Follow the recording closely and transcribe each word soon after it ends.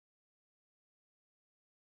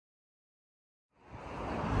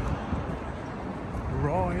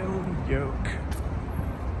York.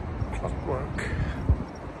 Clockwork.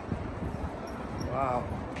 Wow,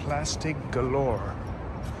 plastic galore.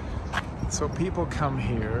 So people come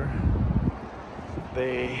here,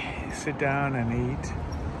 they sit down and eat,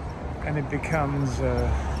 and it becomes a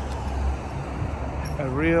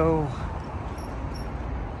real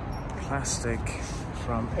plastic.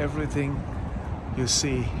 From everything you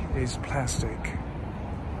see is plastic.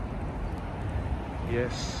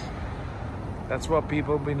 Yes, that's what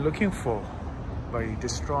people have been looking for, by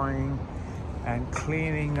destroying and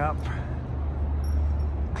clearing up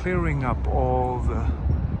all the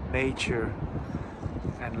nature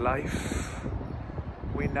and life.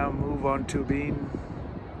 We now move on to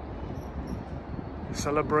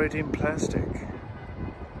celebrating plastic.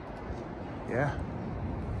 Yeah,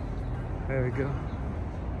 there we go.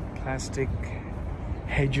 Plastic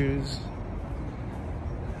hedges,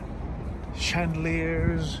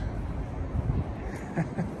 chandeliers.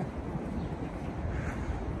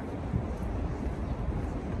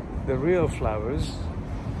 The real flowers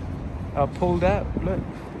are pulled out, look.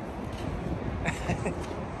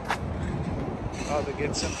 Oh, they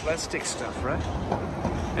get some plastic stuff, right?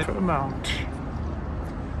 Fairmont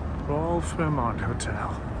Royal Fairmont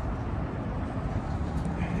Hotel,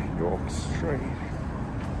 York Street.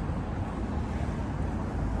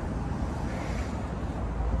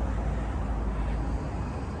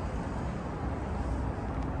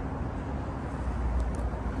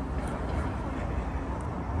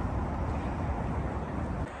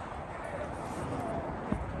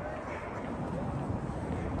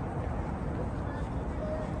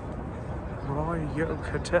 Royal York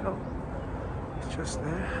Hotel, it's just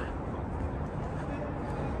there.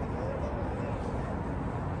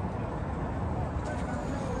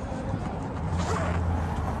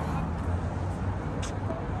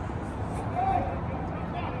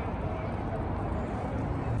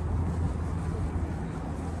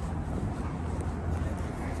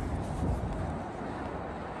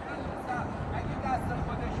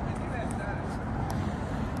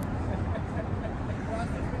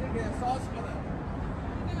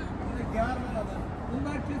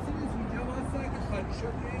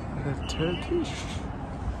 The Turkish